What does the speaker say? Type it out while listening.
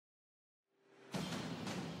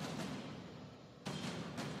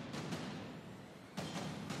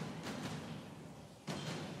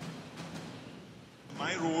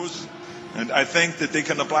rules, and I think that they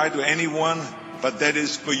can apply to anyone, but that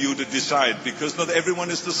is for you to decide, because not everyone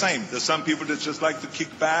is the same. There's some people that just like to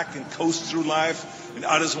kick back and coast through life, and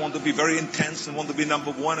others want to be very intense and want to be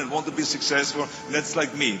number one and want to be successful. And that's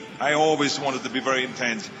like me. I always wanted to be very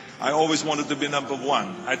intense. I always wanted to be number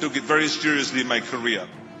one. I took it very seriously in my career.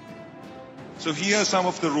 So here are some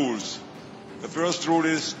of the rules. The first rule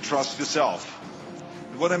is trust yourself.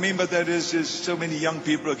 What I mean by that is so many young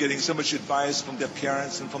people are getting so much advice from their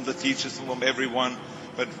parents and from the teachers and from everyone.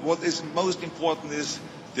 But what is most important is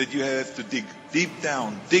that you have to dig deep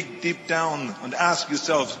down and ask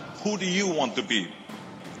yourselves, who do you want to be?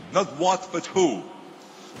 Not what, but who.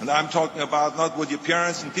 And I'm talking about not what your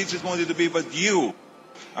parents and teachers want you to be, but you.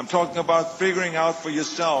 I'm talking about figuring out for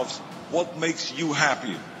yourselves what makes you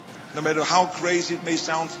happy, no matter how crazy it may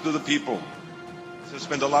sound to the people. So I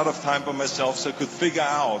spent a lot of time by myself so I could figure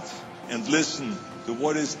out and listen to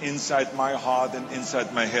what is inside my heart and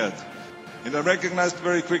inside my head. And I recognized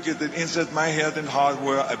very quickly that inside my head and heart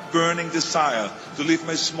were a burning desire to leave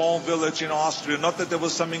my small village in Austria. Not that there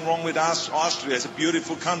was something wrong with Austria, it's a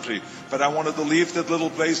beautiful country, but I wanted to leave that little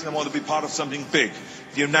place and I wanted to be part of something big,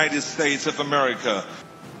 the United States of America.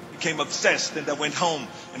 I became obsessed and I went home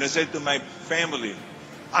and I said to my family,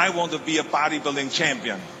 I want to be a bodybuilding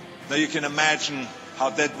champion. Now you can imagine how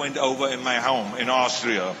that went over in my home in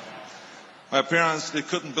Austria. My parents, they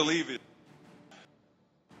couldn't believe it.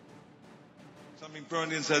 Something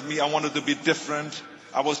burned inside me. I wanted to be different.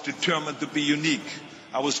 I was determined to be unique.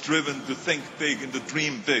 I was driven to think big and to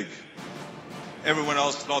dream big. Everyone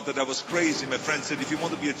else thought that I was crazy. My friend said, if you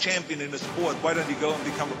want to be a champion in a sport, why don't you go and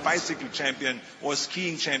become a bicycle champion or a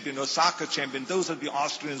skiing champion or a soccer champion? Those are the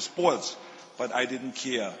Austrian sports. But I didn't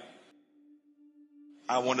care.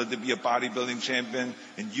 I wanted to be a bodybuilding champion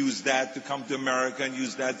and use that to come to America and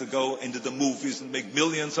use that to go into the movies and make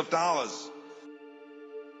millions of dollars.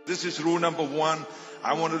 This is rule number one.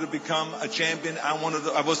 I wanted to become a champion.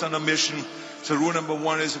 I was on a mission. So rule number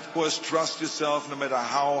one is, of course, trust yourself no matter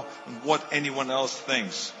how and what anyone else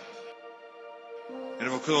thinks. And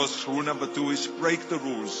of course, rule number two is break the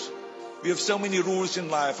rules. We have so many rules in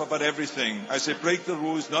life about everything. I say break the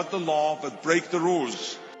rules, not the law, but break the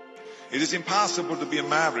rules. It is impossible to be a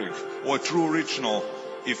maverick or a true original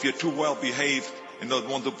if you're too well behaved and don't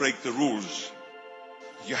want to break the rules.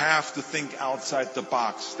 You have to think outside the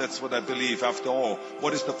box. That's what I believe. After all,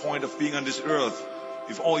 what is the point of being on this earth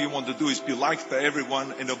if all you want to do is be liked by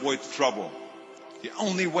everyone and avoid trouble? The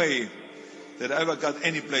only way that I ever got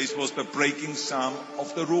any place was by breaking some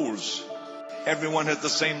of the rules. Everyone had the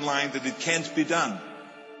same line that it can't be done.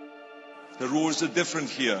 The rules are different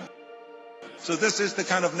here. So this is the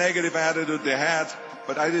kind of negative attitude they had,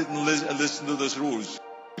 but I didn't listen to those rules.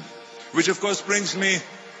 Which of course brings me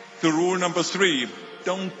to rule number three.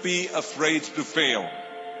 Don't be afraid to fail.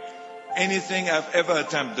 Anything I've ever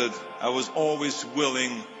attempted, I was always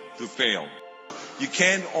willing to fail. You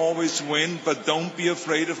can't always win, but don't be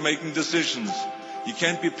afraid of making decisions. You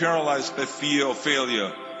can't be paralyzed by fear of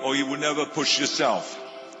failure, or you will never push yourself.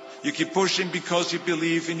 You keep pushing because you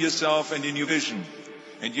believe in yourself and in your vision.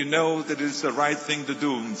 And you know that it is the right thing to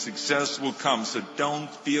do and success will come. So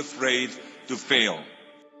don't be afraid to fail.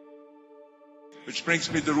 Which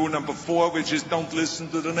brings me to rule number four, which is don't listen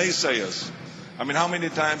to the naysayers. I mean, how many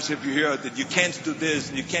times have you heard that you can't do this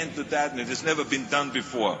and you can't do that and it has never been done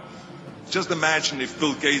before? Just imagine if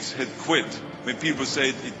Bill Gates had quit when people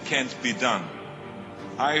said it can't be done.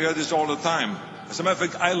 I hear this all the time. As a matter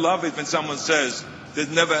of fact, I love it when someone says that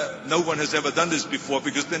no one has ever done this before,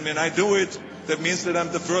 because then when I do it, that means that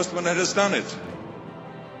I'm the first one that has done it.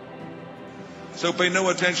 So pay no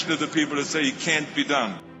attention to the people that say it can't be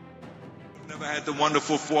done. I've never had the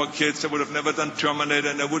wonderful 4 kids. I would have never done Terminator,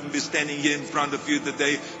 and I wouldn't be standing here in front of you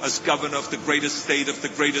today as governor of the greatest state of the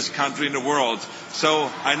greatest country in the world. So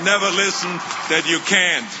I never listened that you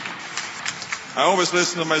can't. I always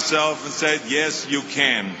listened to myself and said, yes, you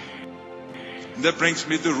can. And that brings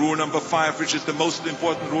me to rule number 5, which is the most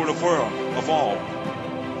important rule of all.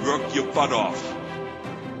 Work your butt off.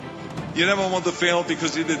 You never want to fail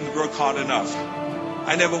because you didn't work hard enough.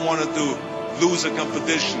 I never wanted to lose a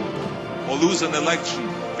competition or lose an election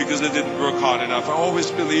because I didn't work hard enough. I always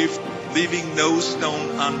believed leaving no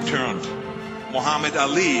stone unturned. Muhammad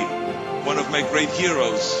Ali, one of my great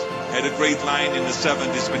heroes, had a great line in the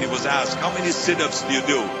 70s when he was asked, how many sit-ups do you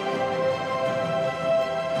do?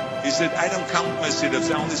 He said, I don't count my sit-ups.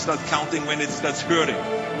 I only start counting when it starts hurting.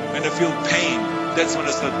 When I feel pain, that's when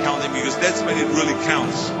I start counting, because that's when it really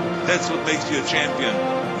counts. That's what makes you a champion.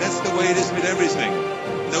 That's the way it is with everything.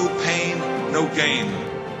 No pain, no gain.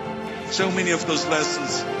 So many of those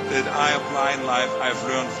lessons that I apply in life, I've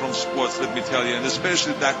learned from sports, let me tell you, and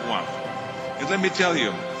especially that one. And let me tell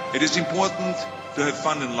you, it is important to have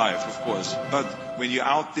fun in life, of course, but when you're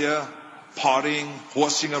out there partying,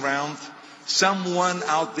 horsing around, someone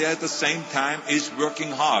out there at the same time is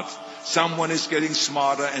working hard. Someone is getting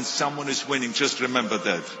smarter and someone is winning. Just remember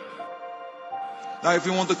that. Now, if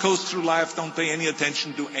you want to coast through life, don't pay any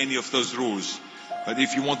attention to any of those rules. But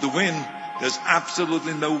if you want to win, there's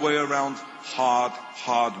absolutely no way around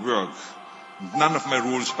hard work. None of my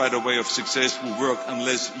rules, by the way, of success will work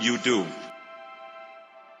unless you do.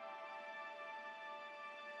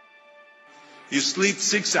 You sleep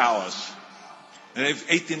 6 hours and have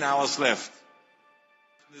 18 hours left.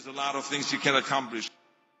 There's a lot of things you can accomplish.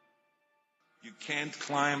 You can't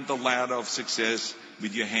climb the ladder of success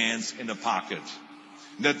with your hands in a pocket.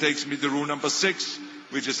 And that takes me to rule number 6,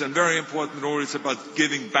 which is a very important rule. It's about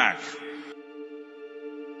giving back.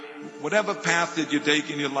 Whatever path that you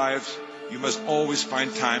take in your life, you must always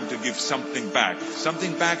find time to give something back.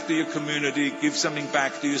 Something back to your community, give something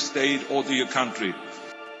back to your state or to your country.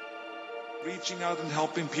 Reaching out and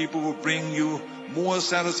helping people will bring you more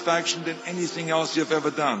satisfaction than anything else you've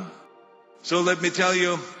ever done. So let me tell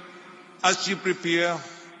you, as you prepare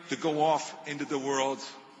to go off into the world,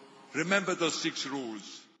 remember those 6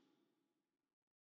 rules.